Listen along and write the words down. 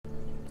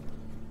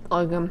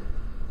welcome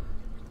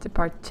to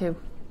part 2.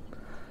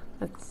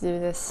 Let's do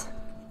this.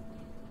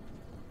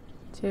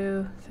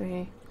 2,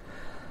 3.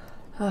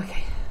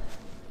 Okay.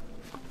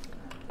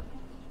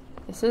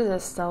 This is a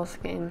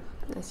stealth game,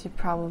 as you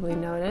probably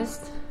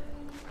noticed.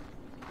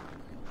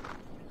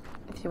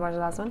 If you watched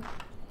the last one.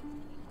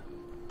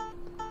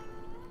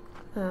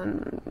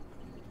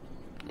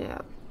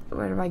 Yeah.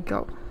 Where do I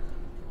go?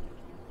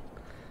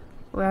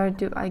 Where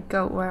do I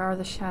go? Where are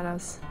the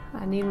shadows?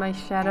 I need my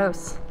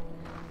shadows.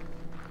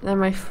 They're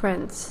my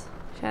friends.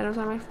 Shadows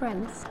are my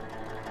friends.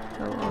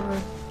 Go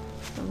over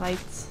the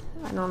lights.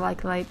 I don't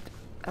like light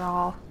at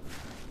all.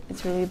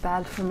 It's really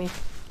bad for me.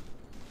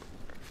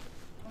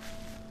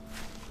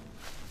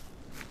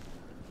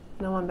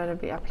 No one better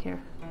be up here.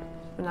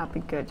 It would not be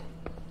good.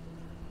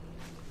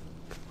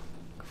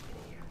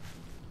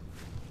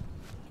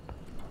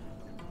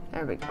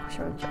 There we go.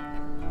 Short jump.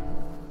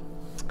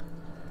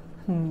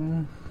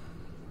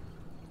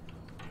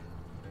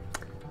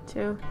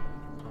 2,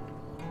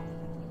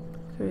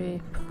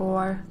 3,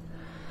 4.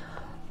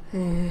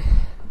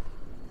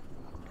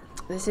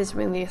 This is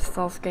really a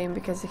stealth game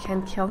because you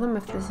can't kill them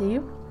if they see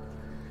you.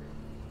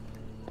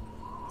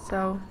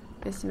 So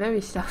it's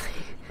very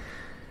stealthy.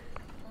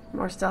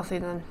 More stealthy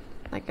than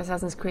like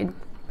Assassin's Creed,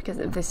 because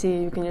if they see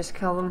you, you can just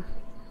kill them.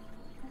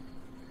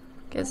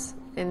 Because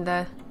in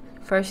the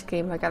first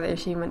game I got the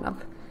achievement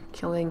of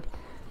killing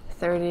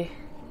 30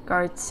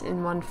 guards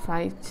in one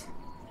fight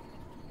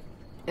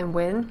and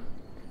win.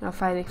 No,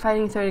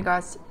 fighting 30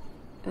 guards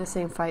in the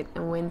same fight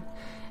and win.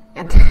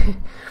 And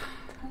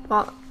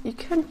well, you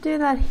couldn't do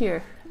that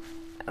here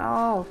at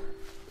all,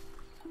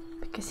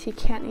 because he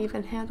can't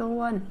even handle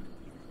one.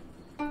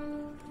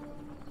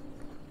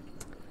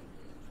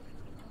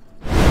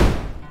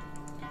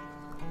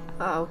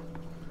 Uh-oh.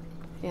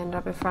 He ended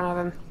up in front of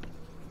him.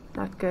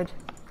 Not good.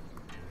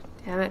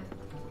 Damn it.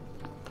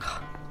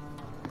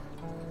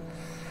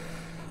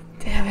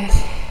 Damn it.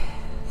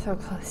 So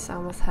close. I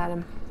almost had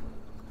him.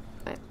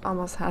 I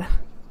almost had him.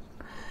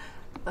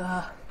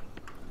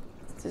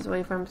 Let's just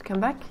wait for him to come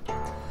back.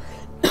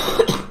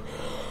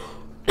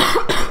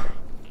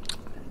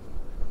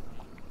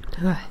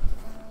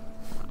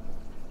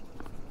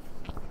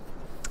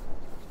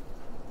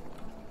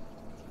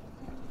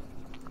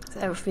 I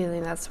have a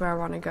feeling that's where I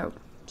want to go.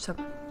 So,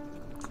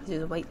 let's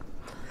just wait.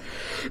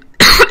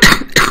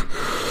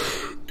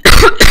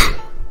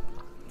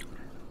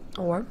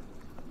 Or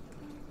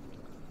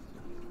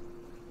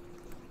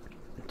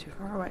too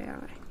far away,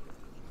 aren't I?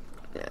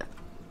 Yeah.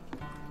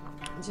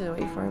 Just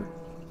wait for him.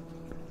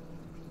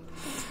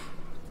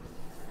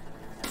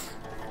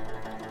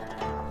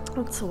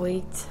 Let's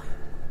wait.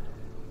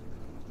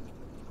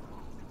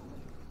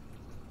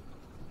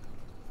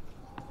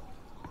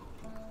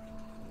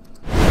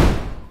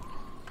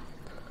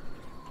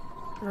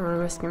 I don't want to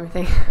risk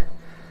anything.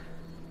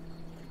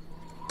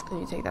 And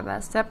you take that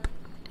last step,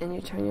 and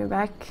you turn your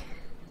back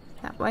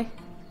that way.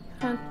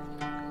 Come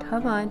on.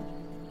 Come on.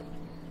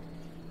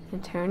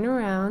 And turn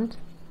around.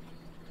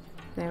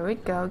 There we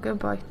go. Good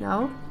boy.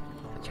 No.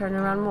 Turn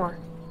around more.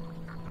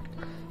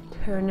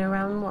 Turn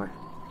around more.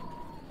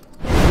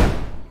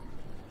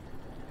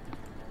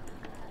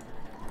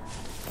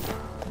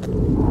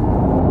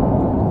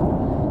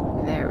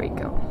 There we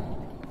go.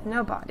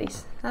 No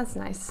bodies. That's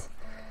nice.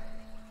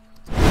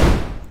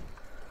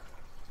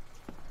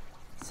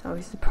 It's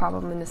always the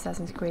problem in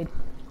Assassin's Creed.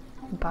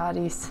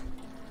 Bodies.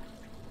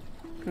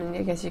 I mean,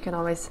 I guess you can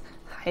always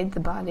hide the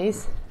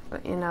bodies,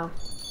 but you know.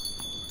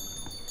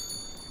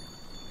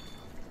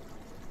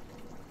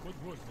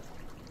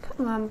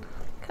 Come on.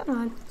 Come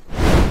on.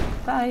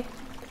 Bye.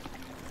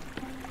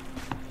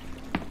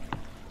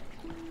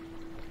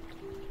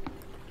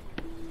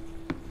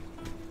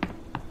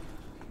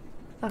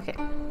 Okay,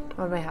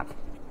 what do I have?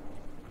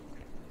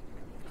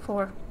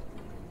 4.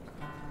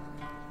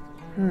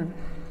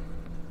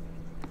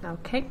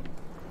 Okay.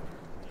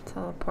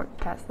 Teleport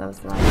past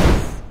those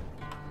lines.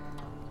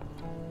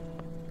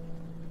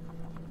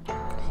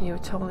 He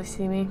would totally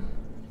see me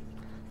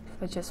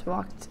if I just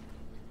walked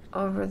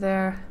over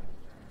there.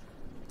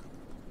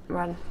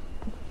 Run.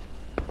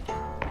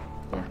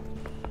 Yeah,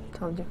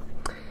 told you.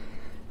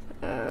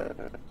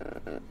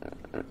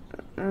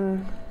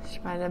 She's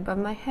right above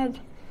my head. Do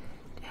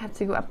I have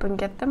to go up and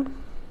get them?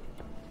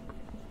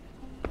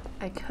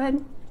 I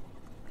could,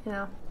 you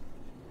know.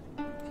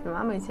 If you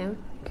want me to,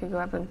 I could go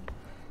up and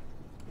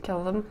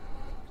kill them.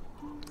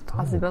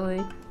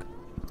 Possibility.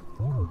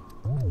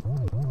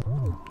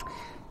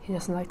 He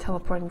doesn't like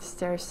teleporting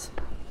stairs.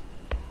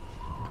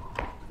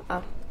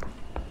 Oh.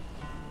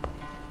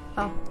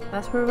 Oh,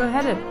 that's where we're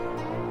headed.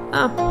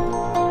 Oh.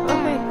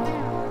 Okay.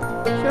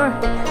 Sure.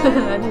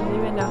 I didn't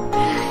even know.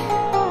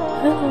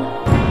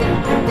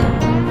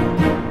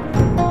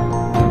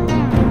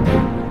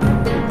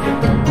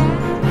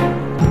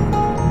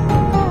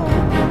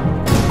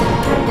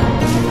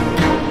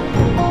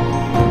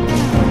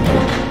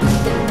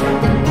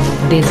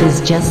 This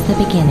is just the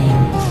beginning.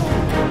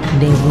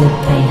 They will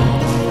pay.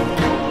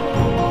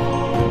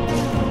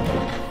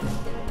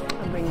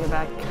 I'll bring you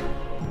back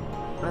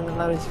when the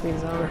loading screen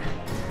is over.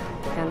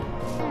 again.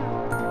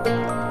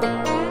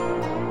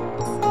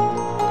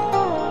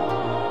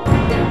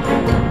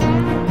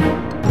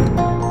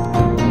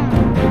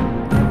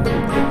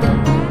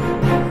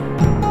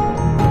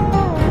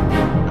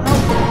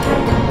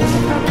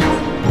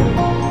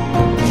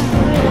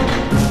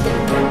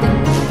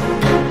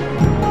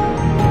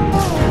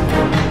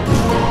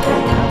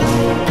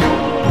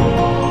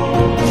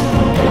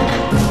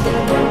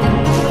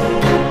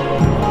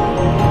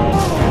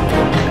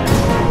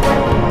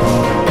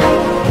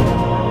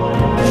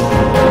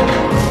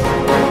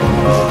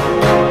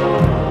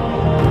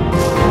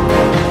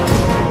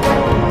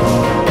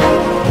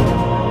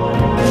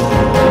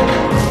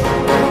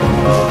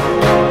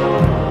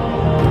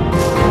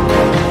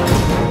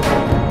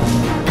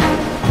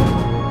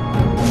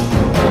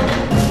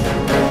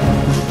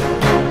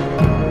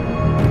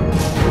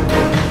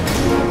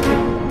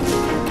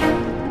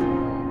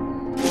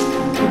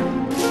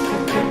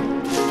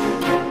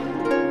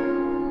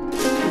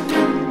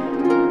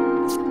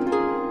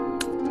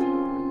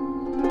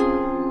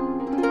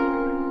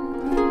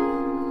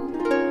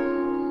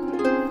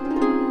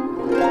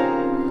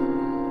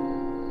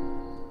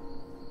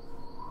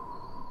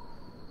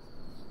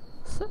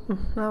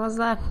 That was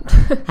that.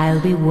 I'll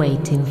be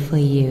waiting for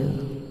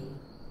you.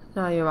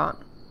 No, you won't.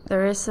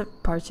 There is a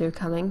part 2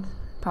 coming,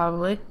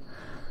 probably,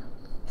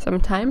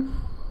 sometime.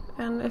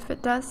 And if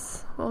it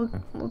does, we'll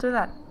do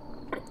that.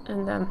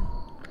 And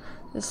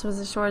this was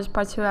the shortest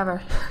part 2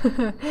 ever.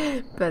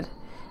 But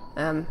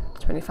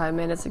 25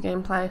 minutes of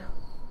gameplay.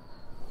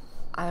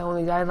 I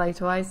only died like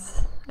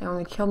twice. I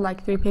only killed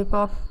like 3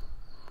 people.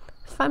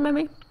 It's fine by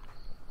me.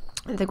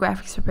 The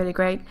graphics are pretty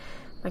great.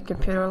 My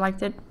computer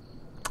liked it.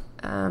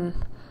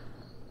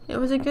 It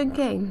was a good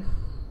game.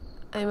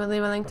 I will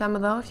leave a link down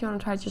below if you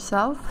want to try it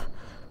yourself.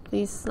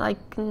 Please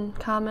like and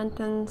comment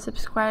and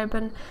subscribe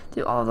and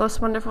do all those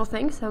wonderful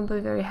things. I'll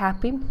be very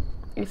happy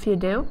if you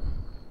do.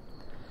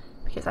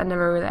 Because I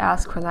never really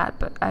asked for that,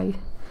 but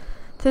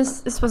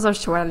since this was so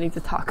short, I need to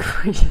talk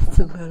for just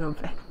a little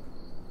bit.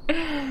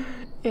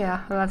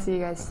 Yeah, well, I'll see you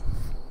guys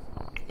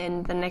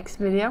in the next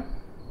video.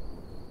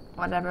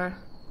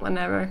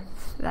 Whenever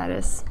that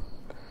is.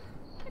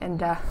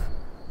 And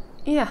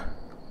yeah,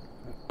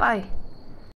 bye.